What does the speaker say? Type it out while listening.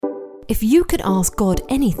If you could ask God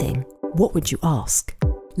anything, what would you ask?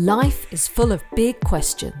 Life is full of big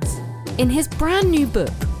questions. In his brand new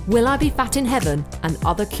book, Will I Be Fat in Heaven? And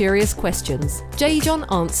Other Curious Questions, J.John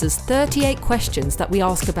answers 38 questions that we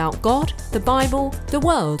ask about God, the Bible, the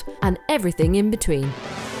world, and everything in between.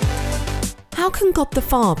 How can God the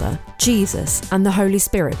Father, Jesus, and the Holy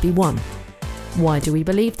Spirit be one? Why do we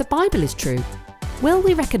believe the Bible is true? Will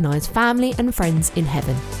we recognise family and friends in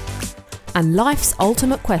heaven? And life's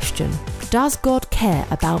ultimate question, does God care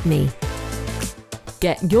about me?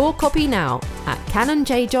 Get your copy now at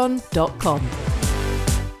canonjjohn.com.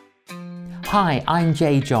 Hi, I'm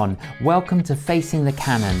J.John. Welcome to Facing the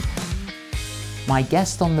Canon. My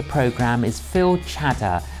guest on the programme is Phil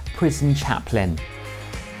Chadder, prison chaplain.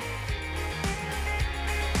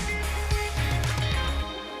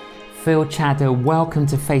 Phil Chadder, welcome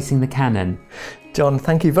to Facing the Canon. John,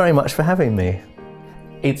 thank you very much for having me.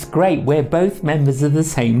 It's great. We're both members of the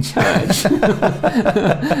same church.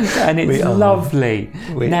 And it's lovely.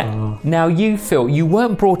 Now you, Phil, you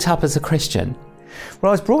weren't brought up as a Christian.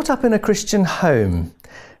 Well, I was brought up in a Christian home.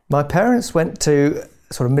 My parents went to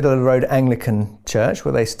sort of middle of the road Anglican church,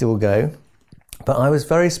 where they still go, but I was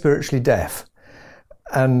very spiritually deaf.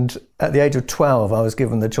 And at the age of 12, I was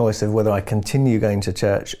given the choice of whether I continue going to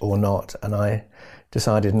church or not, and I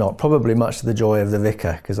decided not, probably much to the joy of the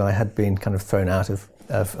vicar, because I had been kind of thrown out of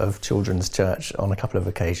children's church on a couple of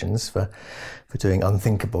occasions for doing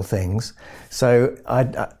unthinkable things. So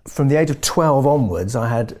from the age of 12 onwards, I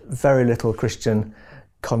had very little Christian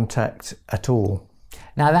contact at all.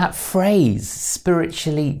 Now that phrase,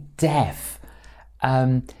 spiritually deaf,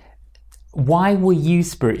 why were you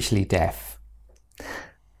spiritually deaf?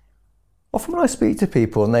 Often when I speak to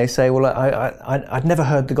people and they say, well, I'd never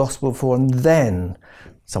heard the gospel before, and then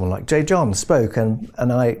someone like J.John spoke and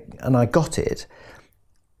I got it.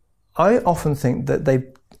 I often think that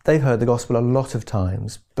they've heard the gospel a lot of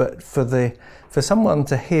times, but for someone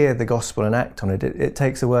to hear the gospel and act on it, it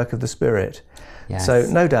takes the work of the Spirit. Yes. So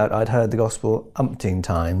no doubt I'd heard the gospel umpteen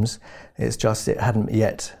times. It's just it hadn't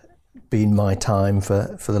yet been my time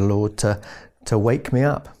for the Lord to wake me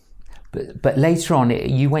up. But later on,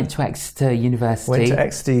 you went to Exeter University. Went to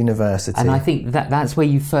Exeter University. And I think that's where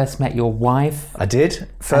you first met your wife. I did.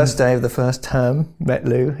 First day of the first term, met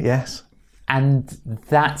Lou, yes. And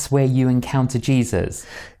that's where you encountered Jesus.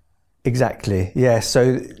 Exactly, yes.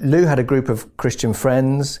 So Lou had a group of Christian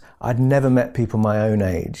friends. I'd never met people my own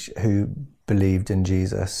age who believed in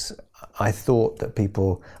Jesus. I thought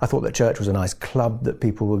that church was a nice club that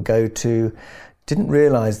people would go to. Didn't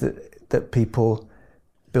realise that people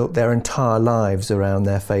built their entire lives around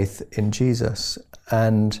their faith in Jesus.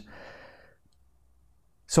 And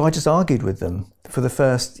so I just argued with them. For the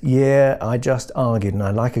first year, I just argued, and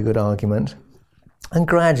I like a good argument. And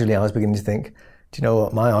gradually I was beginning to think, do you know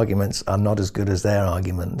what, my arguments are not as good as their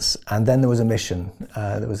arguments. And then there was a mission.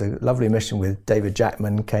 There was a lovely mission with David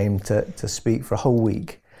Jackman came to speak for a whole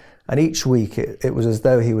week. And each week it was as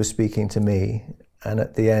though he was speaking to me. And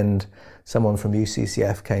at the end, someone from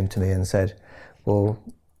UCCF came to me and said, well,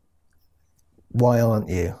 why aren't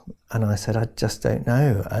you? And I said, I just don't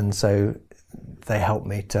know. And so they helped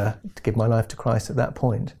me to give my life to Christ at that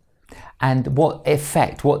point. And what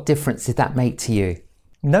difference did that make to you?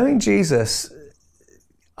 Knowing Jesus,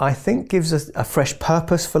 I think, gives us a fresh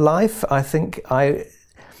purpose for life. I think I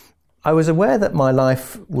was aware that my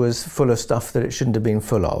life was full of stuff that it shouldn't have been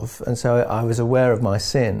full of. And so I was aware of my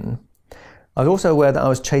sin. I was also aware that I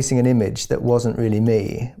was chasing an image that wasn't really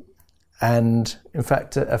me. And in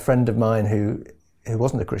fact, a friend of mine who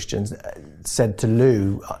wasn't a Christian said to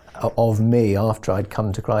Lou of me after I'd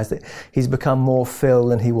come to Christ that he's become more Phil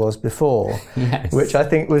than he was before, yes. Which I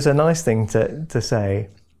think was a nice thing to say.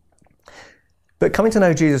 But coming to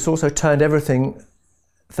know Jesus also turned everything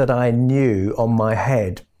that I knew on my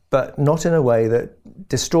head, but not in a way that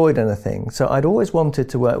destroyed anything. So I'd always wanted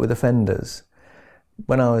to work with offenders.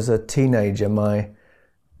 When I was a teenager,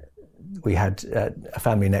 we had a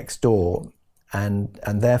family next door, and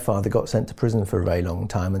their father got sent to prison for a very long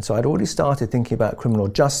time. And so I'd already started thinking about criminal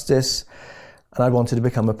justice, and I wanted to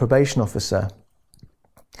become a probation officer.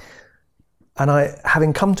 And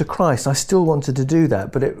having come to Christ, I still wanted to do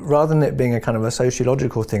that, but rather than it being a kind of a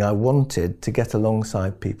sociological thing, I wanted to get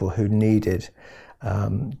alongside people who needed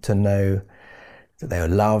to know that they were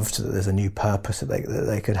loved, that there's a new purpose that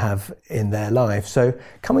they could have in their life. So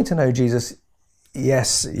coming to know Jesus,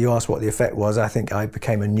 yes, you asked what the effect was. I think I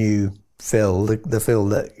became a new Phil, the Phil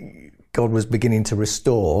that God was beginning to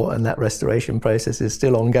restore, and that restoration process is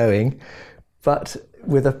still ongoing, but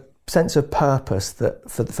with a sense of purpose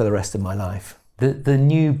that for the rest of my life. The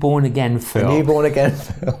new born again Phil. The new born again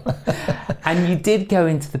Phil. And you did go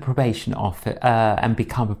into the probation office and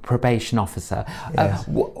become a probation officer. Yes.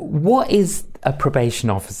 What is a probation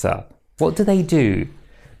officer? What do they do?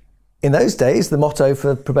 In those days, the motto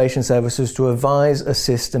for probation service was to advise,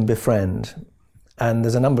 assist and befriend. And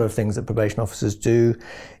there's a number of things that probation officers do.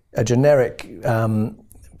 A generic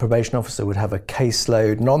probation officer would have a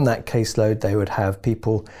caseload, and on that caseload they would have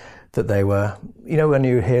people that they were, when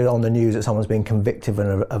you hear on the news that someone's been convicted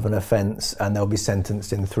of an offence and they'll be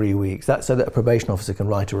sentenced in 3 weeks. That's so that a probation officer can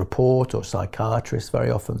write a report, or a psychiatrist very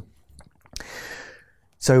often.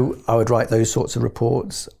 So I would write those sorts of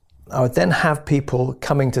reports. I would then have people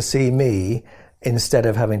coming to see me instead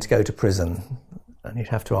of having to go to prison. And you'd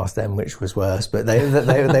have to ask them which was worse, but they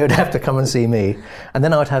would have to come and see me. And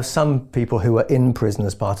then I would have some people who were in prison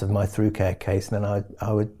as part of my through care case, and then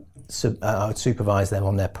I would supervise them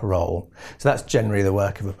on their parole. So that's generally the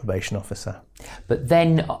work of a probation officer. But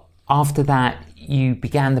then after that, you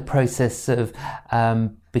began the process of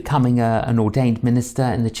becoming an ordained minister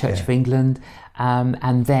in the Church of England,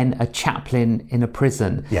 and then a chaplain in a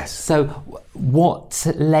prison. Yes. So what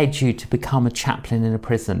led you to become a chaplain in a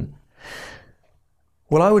prison?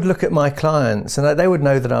 Well, I would look at my clients and they would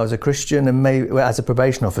know that I was a Christian, and maybe as a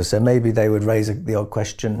probation officer, maybe they would raise the odd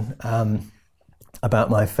question about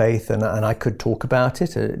my faith, and I could talk about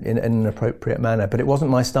it in an appropriate manner, but it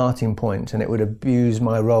wasn't my starting point, and it would abuse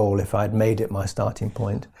my role if I'd made it my starting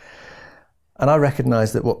point. And I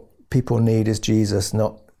recognise that what people need is Jesus,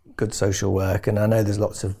 not good social work. And I know there's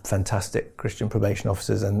lots of fantastic Christian probation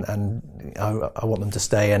officers, and I want them to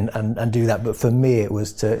stay and do that. But for me, it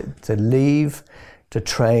was to leave, to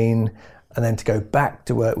train, and then to go back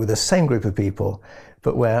to work with the same group of people,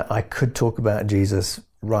 but where I could talk about Jesus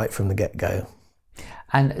right from the get-go.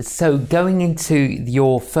 And so going into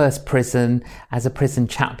your first prison as a prison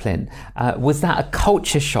chaplain, was that a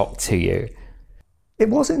culture shock to you? It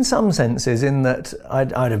was in some senses, in that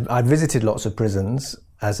I'd visited lots of prisons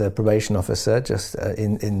as a probation officer, just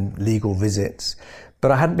in legal visits,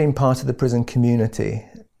 but I hadn't been part of the prison community.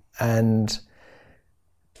 And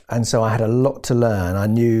so I had a lot to learn. I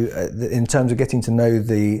knew in terms of getting to know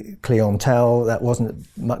the clientele, that wasn't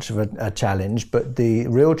much of a challenge, but the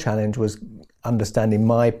real challenge was understanding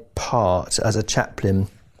my part as a chaplain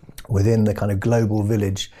within the kind of global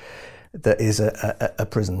village that is a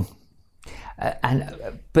prison.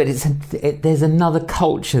 But there's another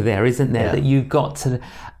culture there, isn't there, that you've got to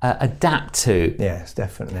adapt to? Yes,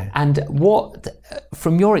 definitely. And what,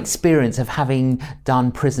 from your experience of having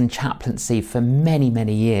done prison chaplaincy for many,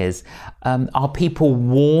 many years, are people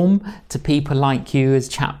warm to people like you as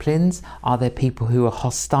chaplains? Are there people who are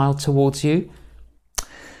hostile towards you?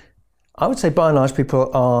 I would say by and large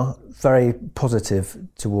people are very positive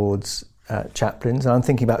towards chaplains. And I'm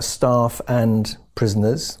thinking about staff and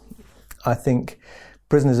prisoners. I think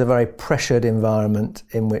prison is a very pressured environment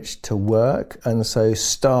in which to work, and so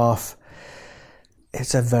staff,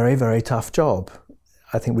 it's a very, very tough job.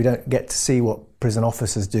 I think we don't get to see what prison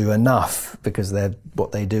officers do enough, because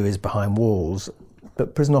what they do is behind walls.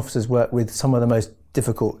 But prison officers work with some of the most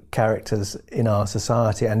difficult characters in our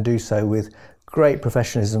society, and do so with great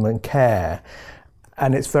professionalism and care.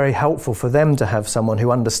 And it's very helpful for them to have someone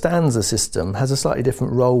who understands the system, has a slightly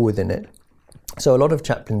different role within it. So a lot of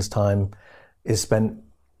chaplains' time is spent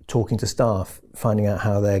talking to staff, finding out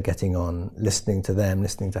how they're getting on, listening to them,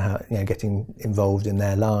 listening to how, getting involved in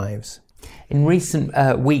their lives. In recent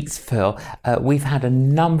weeks, Phil, we've had a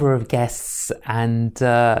number of guests and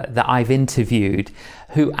that I've interviewed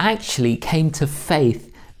who actually came to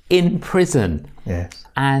faith in prison. Yes.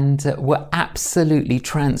 And were absolutely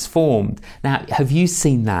transformed. Now, have you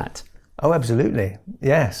seen that? Oh, absolutely.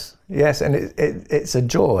 Yes. And it's a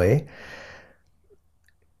joy.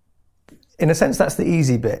 In a sense, that's the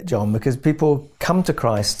easy bit, John, because people come to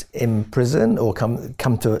Christ in prison, or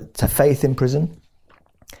come to faith in prison.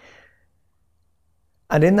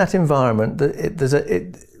 And in that environment,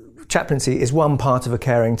 chaplaincy is one part of a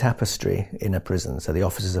caring tapestry in a prison. So the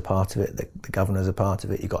officers are part of it, the governors are part of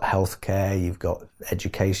it, you've got healthcare, you've got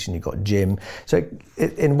education, you've got gym. So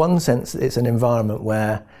in one sense, it's an environment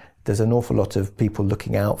where there's an awful lot of people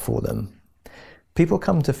looking out for them. People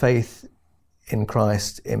come to faith in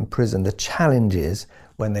Christ in prison. The challenge is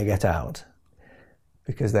when they get out,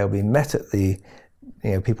 because they'll be met at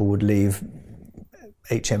people would leave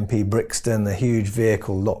HMP Brixton, the huge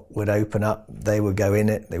vehicle lot would open up, they would go in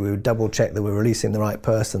it, they would double check that we're releasing the right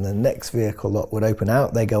person, the next vehicle lot would open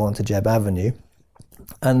out, they go onto Jebb Avenue,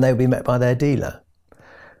 and they would be met by their dealer.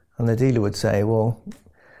 And the dealer would say, well,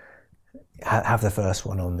 have the first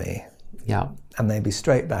one on me. Yeah. And they'd be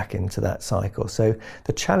straight back into that cycle. So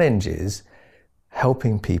the challenge is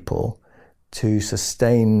helping people to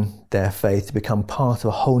sustain their faith, to become part of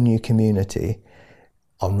a whole new community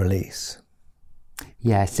on release.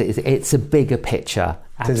 Yes, it's a bigger picture,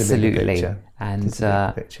 absolutely. It is a bigger picture. And it's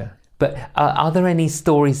a bigger picture. But are there any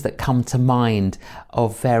stories that come to mind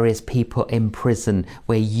of various people in prison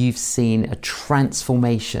where you've seen a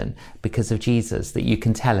transformation because of Jesus that you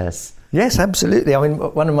can tell us? Yes, absolutely. I mean,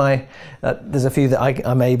 one of my there's a few that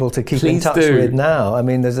I'm able to keep in touch with now. I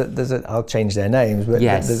mean, there's a I'll change their names, but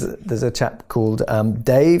yes. there's a chap called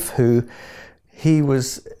Dave who he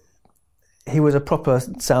was a proper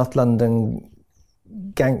South London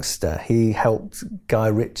gangster. He helped Guy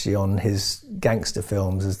Ritchie on his gangster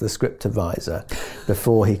films as the script advisor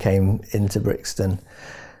before he came into Brixton.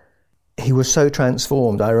 He was so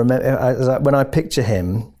transformed. I remember when I picture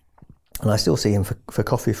him, and I still see him for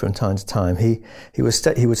coffee from time to time. He would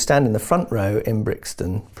stand in the front row in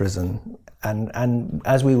Brixton prison, and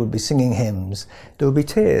as we would be singing hymns, there would be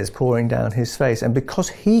tears pouring down his face. And because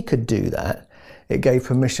he could do that, it gave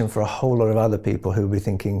permission for a whole lot of other people who would be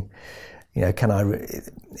thinking, you know,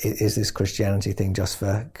 is this Christianity thing just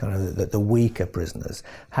for kind of the weaker prisoners?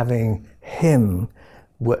 Having him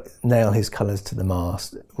nail his colours to the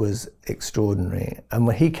mast was extraordinary. And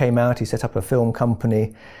when he came out, he set up a film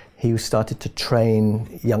company. He started to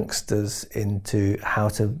train youngsters into how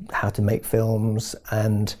to make films,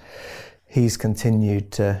 and he's continued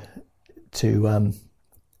to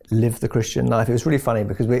live the Christian life. It was really funny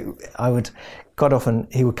because he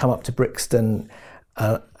would come up to Brixton.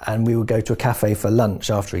 And we would go to a cafe for lunch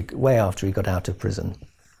way after he got out of prison.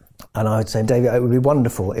 And I would say, David, it would be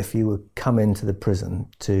wonderful if you would come into the prison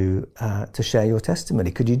to share your testimony.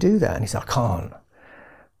 Could you do that? And he said, I can't.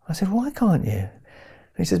 I said, why can't you?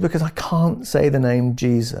 And he says, because I can't say the name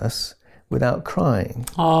Jesus without crying.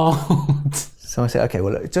 Oh. So I said, okay,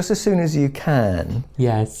 well, just as soon as you can,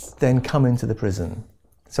 yes, then come into the prison.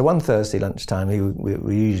 So one Thursday lunchtime,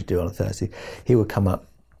 we usually do on a Thursday, he would come up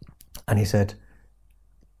and he said,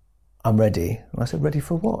 I'm ready. And I said, ready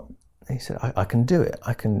for what? And he said, I can do it.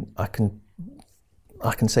 I can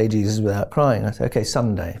say Jesus without crying. I said, okay,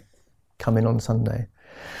 Sunday. Come in on Sunday.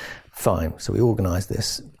 Fine. So we organised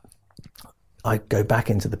this. I go back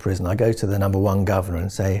into the prison. I go to the number one governor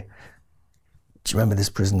and say, do you remember this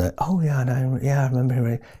prisoner? Oh, yeah, I know. Yeah, I remember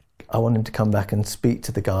him. I want him to come back and speak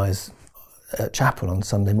to the guys at chapel on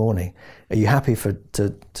Sunday morning. Are you happy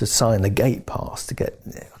to sign the gate pass to get?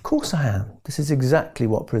 Of course I am. This is exactly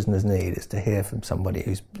what prisoners need, is to hear from somebody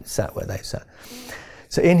who's sat where they sat.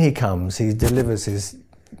 So in he comes, he delivers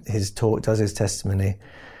his talk, does his testimony.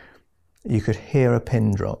 You could hear a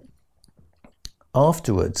pin drop.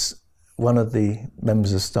 Afterwards, one of the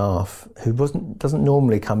members of staff who doesn't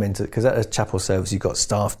normally come into, because at a chapel service you've got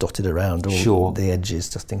staff dotted around all the edges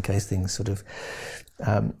just in case things sort of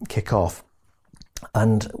kick off.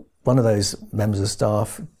 And one of those members of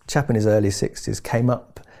staff, chap in his early 60s, came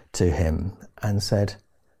up to him and said,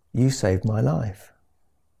 you saved my life.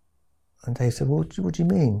 And Dave said, well, what do you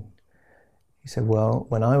mean? He said, well,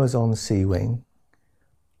 when I was on Sea Wing,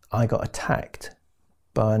 I got attacked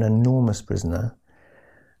by an enormous prisoner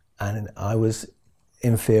and I was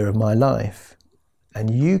in fear of my life.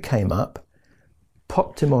 And you came up,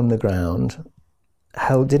 popped him on the ground,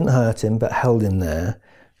 didn't hurt him, but held him there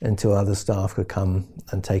until other staff could come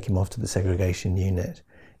and take him off to the segregation unit.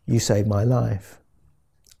 You saved my life.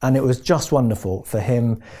 And it was just wonderful for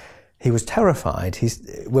him. He was terrified.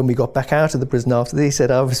 When we got back out of the prison after this, he said,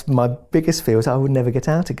 my biggest fear was I would never get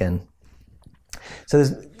out again. So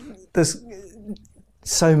there's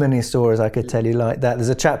so many stories I could tell you like that. There's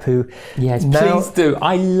a chap who... Yes, please do.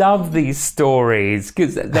 I love these stories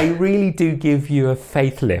because they really do give you a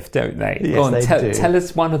faith lift, don't they? Yes, Go on, they do. Tell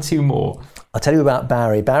us one or two more. I'll tell you about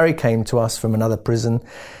Barry. Barry came to us from another prison.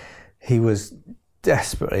 He was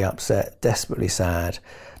desperately upset, desperately sad.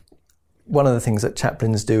 One of the things that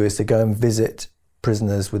chaplains do is to go and visit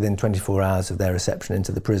prisoners within 24 hours of their reception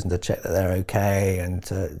into the prison to check that they're okay and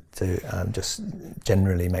to just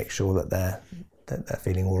generally make sure that they're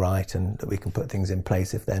feeling all right and that we can put things in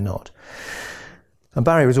place if they're not. And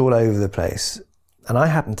Barry was all over the place. And I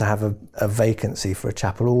happened to have a vacancy for a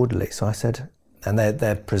chapel orderly. So I said, and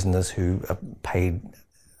they're prisoners who are paid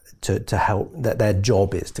to help, that their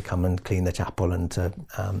job is to come and clean the chapel and to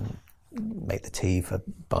make the tea for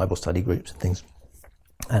Bible study groups and things.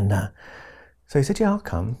 And so he said, yeah, I'll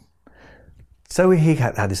come. So he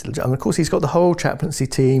had this little job. And of course, he's got the whole chaplaincy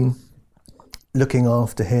team looking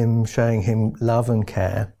after him, showing him love and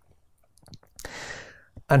care.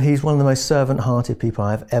 And he's one of the most servant-hearted people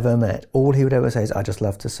I've ever met. All he would ever say is, I just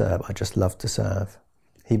love to serve. I just love to serve.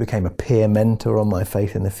 He became a peer mentor on my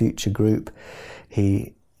Faith in the Future group.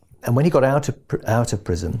 He And when he got out of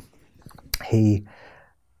prison, he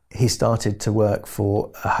started to work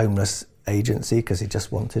for a homeless agency because he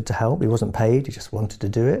just wanted to help. He wasn't paid, he just wanted to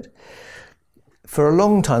do it. For a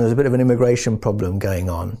long time, there was a bit of an immigration problem going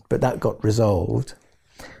on, but that got resolved.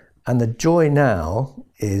 And the joy now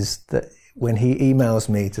is that when he emails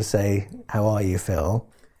me to say, "How are you, Phil?"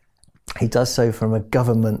 he does so from a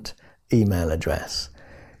government email address,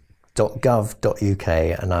 .gov.uk,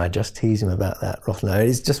 and I just tease him about that.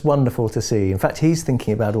 It's just wonderful to see. In fact, he's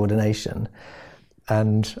thinking about ordination,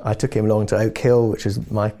 and I took him along to Oak Hill, which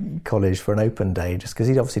is my college, for an open day, just because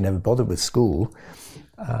he'd obviously never bothered with school,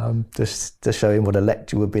 just to show him what a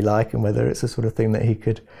lecture would be like and whether it's the sort of thing that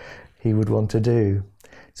he would want to do.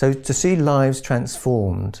 So to see lives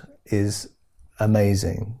transformed is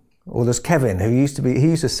amazing. Or there's Kevin, he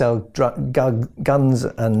used to sell guns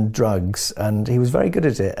and drugs, and he was very good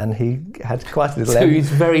at it, and he had quite a little... So he's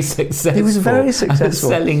very successful. He was very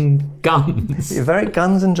successful. At selling guns. Very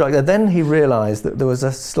guns and drugs. And then he realised that there was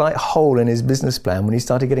a slight hole in his business plan when he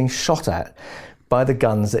started getting shot at by the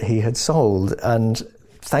guns that he had sold. And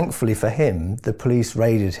thankfully for him, the police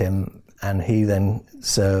raided him, and he then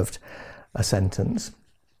served a sentence.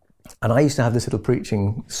 And I used to have this little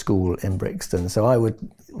preaching school in Brixton. So I would,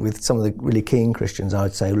 with some of the really keen Christians, I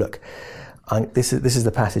would say, look, this is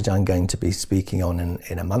the passage I'm going to be speaking on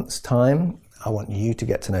in a month's time. I want you to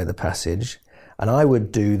get to know the passage. And I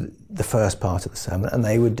would do the first part of the sermon, and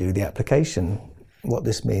they would do the application, what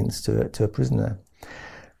this means to a prisoner.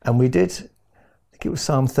 And we did, I think it was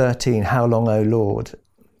Psalm 13, "How long, O Lord?"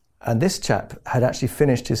 And this chap had actually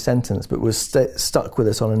finished his sentence, but was stuck with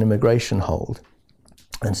us on an immigration hold.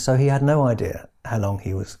 And so he had no idea how long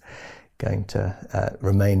he was going to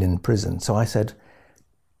remain in prison. So I said,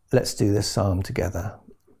 let's do this psalm together.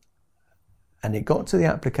 And it got to the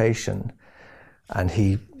application, and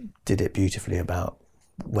he did it beautifully about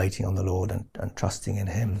waiting on the Lord and trusting in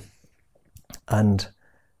him. And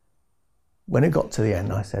when it got to the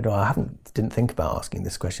end, I said, I didn't think about asking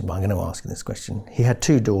this question, but I'm going to ask him this question. He had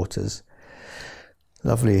 2 daughters,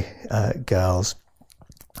 lovely girls.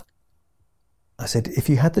 I said, if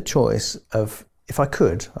you had the choice of, if I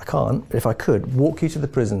could, I can't, but if I could, walk you to the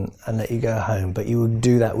prison and let you go home, but you would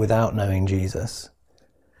do that without knowing Jesus,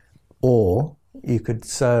 or you could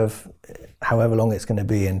serve however long it's going to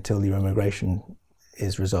be until your immigration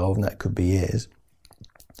is resolved, and that could be years,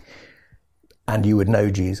 and you would know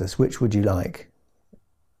Jesus, which would you like?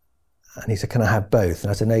 And he said, can I have both? And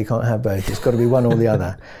I said, no, you can't have both. It's got to be one or the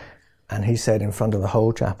other. And he said in front of the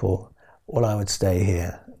whole chapel, well, I would stay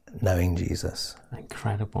here, knowing Jesus.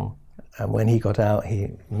 Incredible. And when he got out, he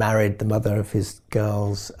married the mother of his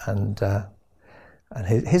girls, and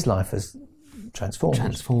his life has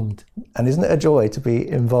transformed. And isn't it a joy to be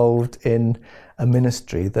involved in a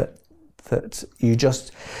ministry that you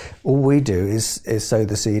just, all we do is sow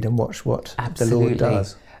the seed and watch what Absolutely. The Lord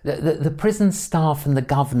does. The prison staff and the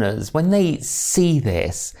governors, when they see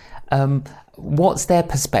this, what's their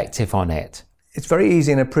perspective on it? It's very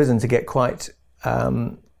easy in a prison to get quite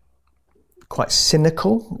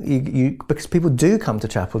cynical, because people do come to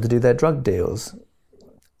chapel to do their drug deals,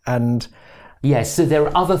 and yes, so there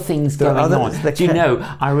are other things going on. Do you know?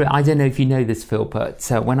 I don't know if you know this, Phil, but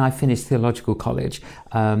when I finished theological college,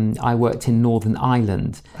 I worked in Northern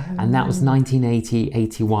Ireland, and that was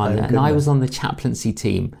 1980-81, and I was on the chaplaincy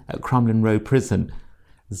team at Crumlin Road Prison.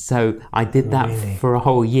 So I did that for a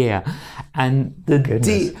whole year, and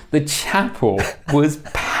the chapel was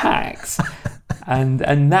packed.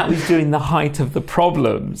 And that was during the height of the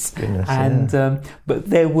problems. Goodness, and yeah. But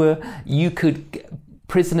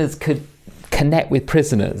prisoners could connect with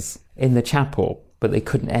prisoners in the chapel, but they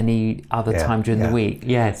couldn't any other time during the week.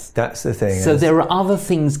 Yes, that's the thing. So there are other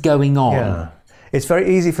things going on. Yeah, it's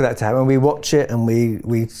very easy for that to happen. We watch it and we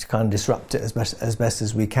kind of disrupt it as best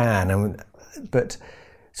as we can. But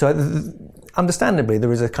so understandably,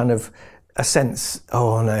 there is a kind of a sense.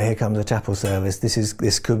 Oh no, here comes a chapel service.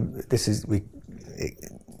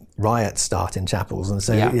 Riots start in chapels, and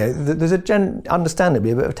so there's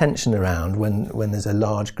understandably a bit of tension around when there's a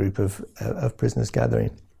large group of prisoners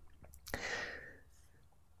gathering.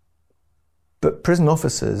 But prison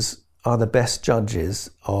officers are the best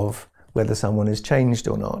judges of whether someone is changed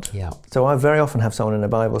or not. Yeah. So I very often have someone in a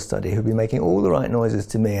Bible study who'd be making all the right noises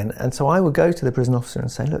to me, and so I would go to the prison officer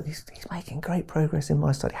and say, look, he's making great progress in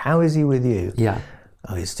my study. How is he with you? Yeah.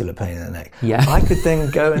 Oh, he's still a pain in the neck. Yeah. I could then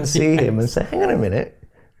go and see him and say, hang on a minute,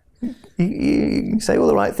 You say all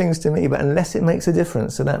the right things to me, but unless it makes a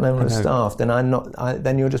difference to that member of staff, then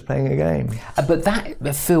then you're just playing a game. But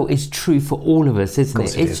that, Phil, is true for all of us, isn't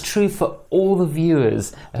it? It's true for all the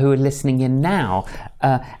viewers who are listening in now.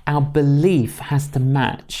 Our belief has to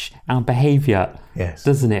match our behaviour, yes,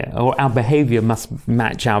 doesn't it? Or our behaviour must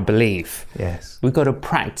match our belief. Yes. We've got to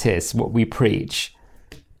practice what we preach.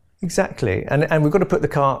 Exactly. And we've got to put the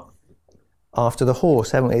cart after the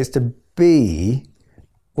horse, haven't we? It's to be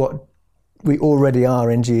what we already are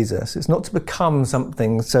in Jesus. It's not to become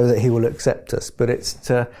something so that he will accept us, but it's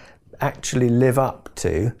to actually live up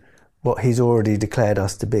to what he's already declared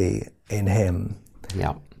us to be in him.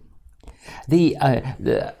 Yeah.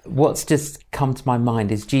 What's just come to my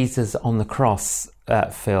mind is Jesus on the cross,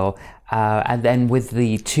 Phil, and then with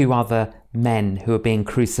the two other men who are being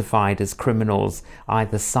crucified as criminals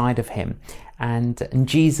either side of him. And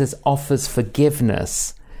Jesus offers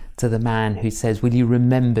forgiveness to the man who says, will you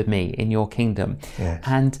remember me in your kingdom? Yes.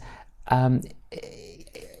 And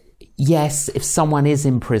yes, if someone is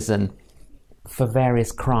in prison for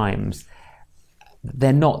various crimes,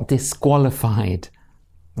 they're not disqualified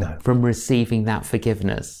from receiving that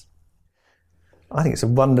forgiveness. I think it's a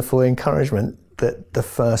wonderful encouragement that the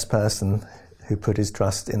first person who put his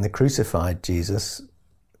trust in the crucified Jesus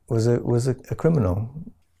was a criminal.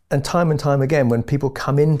 And time again, when people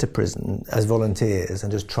come into prison as volunteers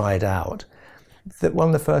and just try it out, that one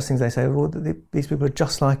of the first things they say, well, these people are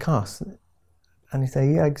just like us. And you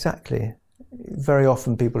say, yeah, exactly. Very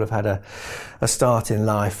often people have had a start in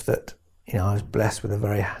life that, I was blessed with a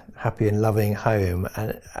very happy and loving home.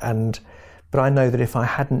 But I know that if I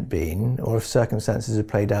hadn't been, or if circumstances had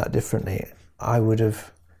played out differently, I would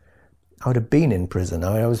have been in prison.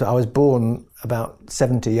 I was born about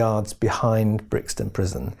 70 yards behind Brixton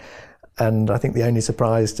Prison, and I think the only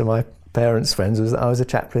surprise to my parents' friends was that I was a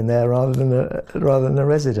chaplain there rather than a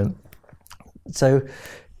resident. So,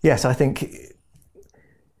 yes, I think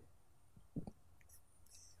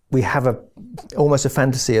we have almost a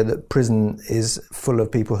fantasy that prison is full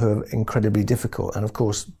of people who are incredibly difficult, and of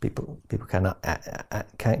course, people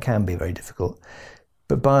can be very difficult.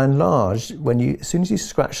 But by and large, as soon as you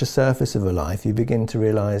scratch the surface of a life, you begin to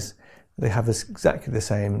realise they have exactly the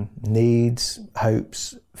same needs,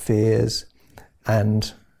 hopes, fears,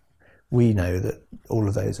 and we know that all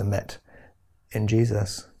of those are met in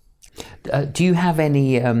Jesus. Do you have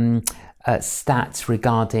any stats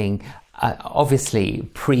regarding, obviously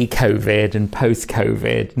pre-COVID and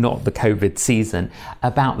post-COVID, not the COVID season,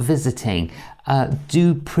 about visiting?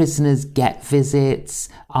 Do prisoners get visits?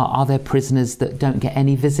 Are there prisoners that don't get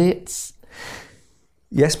any visits?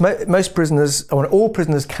 Yes, most prisoners, all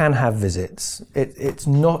prisoners can have visits. It's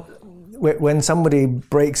not, when somebody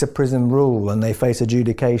breaks a prison rule and they face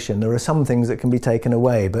adjudication, there are some things that can be taken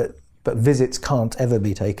away, but visits can't ever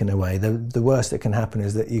be taken away. The worst that can happen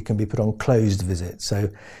is that you can be put on closed visits. So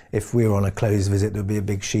if we were on a closed visit, there would be a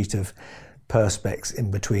big sheet of perspex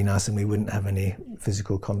in between us and we wouldn't have any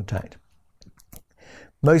physical contact.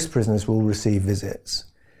 Most prisoners will receive visits.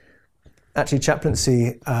 Actually,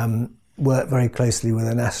 Chaplaincy work very closely with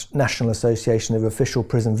the National Association of Official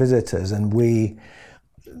Prison Visitors, and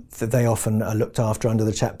they often are looked after under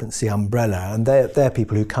the Chaplaincy umbrella, and they're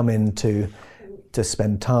people who come in to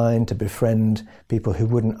spend time, to befriend people who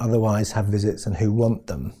wouldn't otherwise have visits and who want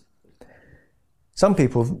them. Some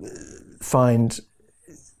people find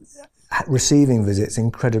receiving visits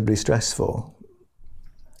incredibly stressful.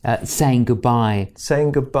 Saying goodbye,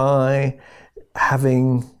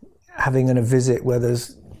 having a visit where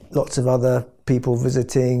there's lots of other people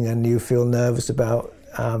visiting and you feel nervous about.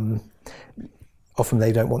 Often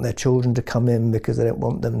they don't want their children to come in because they don't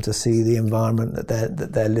want them to see the environment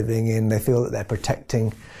that they're living in. They feel that they're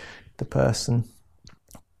protecting the person.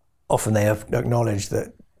 Often they have acknowledged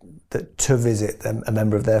that to visit a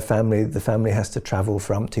member of their family, the family has to travel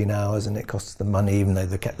for umpteen hours and it costs them money, even though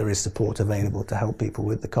there is support available to help people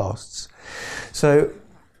with the costs. So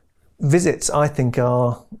visits, I think,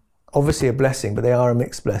 are obviously a blessing, but they are a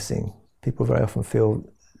mixed blessing. People very often feel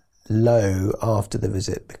low after the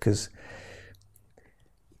visit because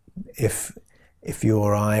if you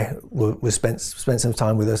or I were spent some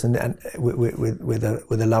time with us and with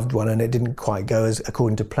a loved one and it didn't quite go as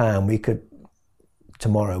according to plan,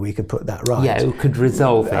 tomorrow we could put that right. Yeah, we could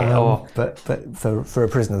resolve it. But for a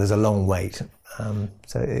prisoner, there's a long wait,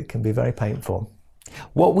 so it can be very painful.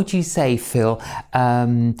 What would you say, Phil,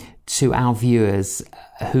 to our viewers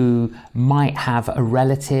who might have a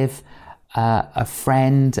relative, a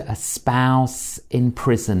friend, a spouse in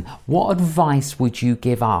prison? What advice would you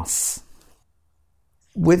give us?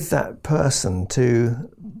 With that person, to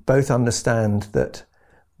both understand that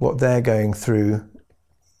what they're going through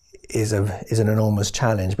is an enormous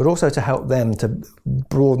challenge, but also to help them to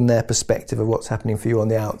broaden their perspective of what's happening for you on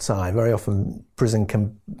the outside. Very often prison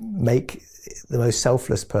can make the most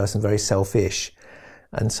selfless person very selfish,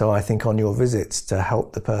 and so I think on your visits to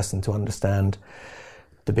help the person to understand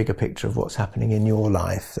the bigger picture of what's happening in your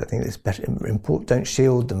life, I think it's important. Don't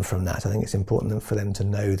shield them from that. I think it's important for them to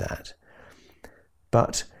know that,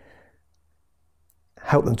 but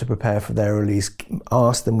help them to prepare for their release.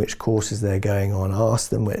 Ask them which courses they're going on. Ask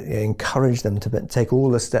them, encourage them to take all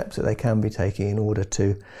the steps that they can be taking in order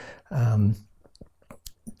to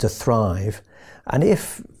thrive. And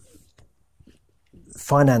if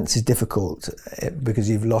finance is difficult because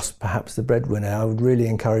you've lost perhaps the breadwinner, I would really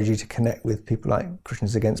encourage you to connect with people like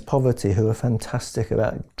Christians Against Poverty, who are fantastic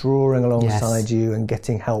about drawing alongside you and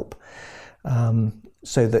getting help,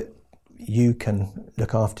 so that you can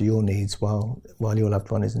look after your needs while your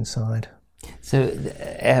loved one is inside. So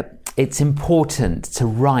it's important to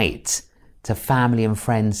write to family and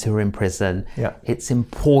friends who are in prison. Yeah. It's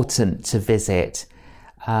important to visit.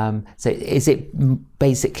 So is it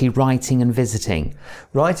basically writing and visiting?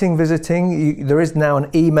 Writing, visiting. There is now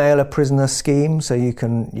an email a prisoner scheme, so you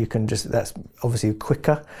can just, that's obviously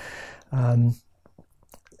quicker. You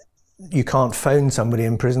can't phone somebody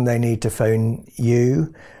in prison, they need to phone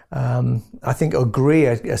you. I think agree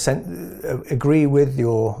with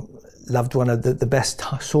your loved one at the best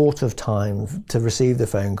sort of time to receive the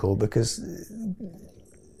phone call, because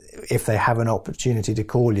if they have an opportunity to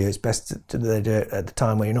call you, it's best to do it at the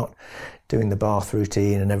time when you're not doing the bath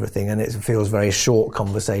routine and everything, and it feels very short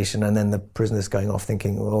conversation, and then the prisoner's going off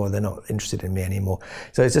thinking, oh, they're not interested in me anymore.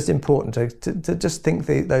 So it's just important to just think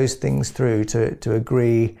those things through, to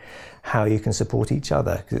agree how you can support each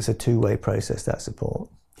other, because it's a two-way process, that support.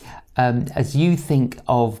 As you think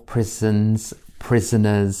of prisoners,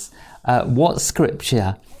 what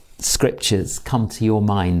scriptures come to your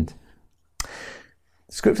mind?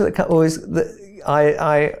 Scripture that always,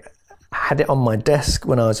 I had it on my desk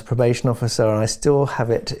when I was a probation officer, and I still have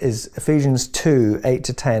it, is Ephesians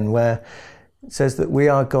 2:8-10, where it says that we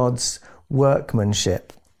are God's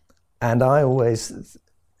workmanship. And I always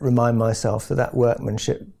remind myself that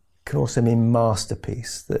workmanship can also mean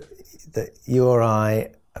masterpiece, that you or I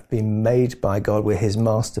have been made by God, we're his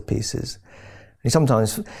masterpieces. You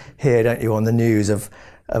sometimes hear, don't you, on the news of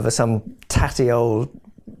some tatty old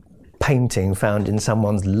painting found in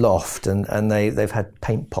someone's loft, and they've had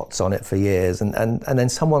paint pots on it for years, and then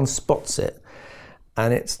someone spots it,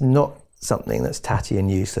 and it's not something that's tatty and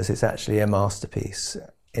useless, it's actually a masterpiece,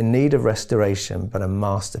 in need of restoration, but a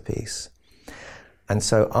masterpiece. And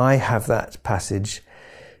so I have that passage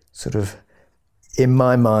sort of in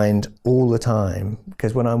my mind all the time,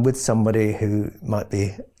 because when I'm with somebody who might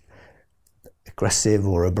be aggressive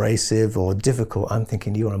or abrasive or difficult, I'm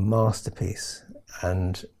thinking, you're a masterpiece,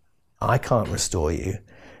 and I can't restore you,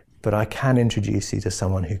 but I can introduce you to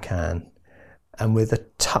someone who can. And with a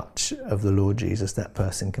touch of the Lord Jesus, that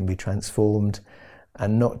person can be transformed,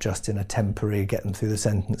 and not just in a temporary get them through the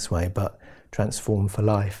sentence way, but transformed for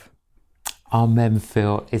life. Amen,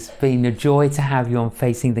 Phil. It's been a joy to have you on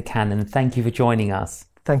Facing the Canon. Thank you for joining us.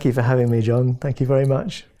 Thank you for having me, John. Thank you very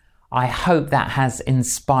much. I hope that has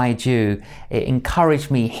inspired you. It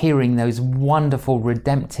encouraged me hearing those wonderful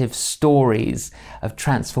redemptive stories of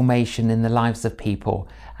transformation in the lives of people.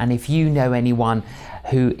 And if you know anyone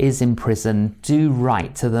who is in prison, do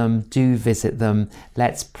write to them, do visit them.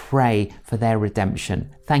 Let's pray for their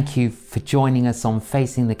redemption. Thank you for joining us on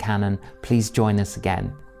Facing the Canon. Please join us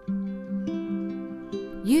again.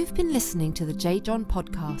 You've been listening to the J.John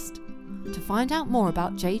podcast. To find out more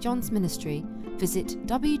about J.John's ministry, visit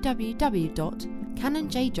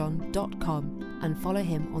www.canonjjohn.com and follow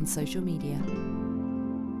him on social media.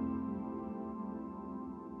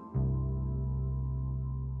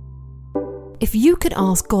 If you could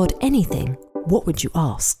ask God anything, what would you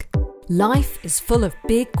ask? Life is full of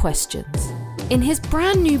big questions. In his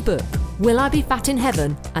brand new book, Will I Be Fat in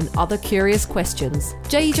Heaven? And Other Curious Questions,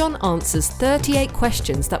 J.John answers 38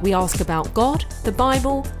 questions that we ask about God, the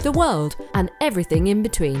Bible, the world, and everything in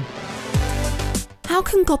between. How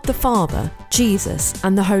can God the Father, Jesus,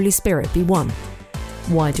 and the Holy Spirit be one?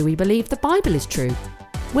 Why do we believe the Bible is true?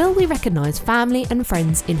 Will we recognise family and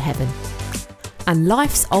friends in heaven? And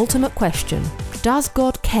life's ultimate question, does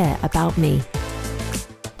God care about me?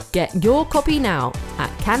 Get your copy now at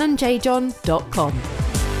canonjjohn.com.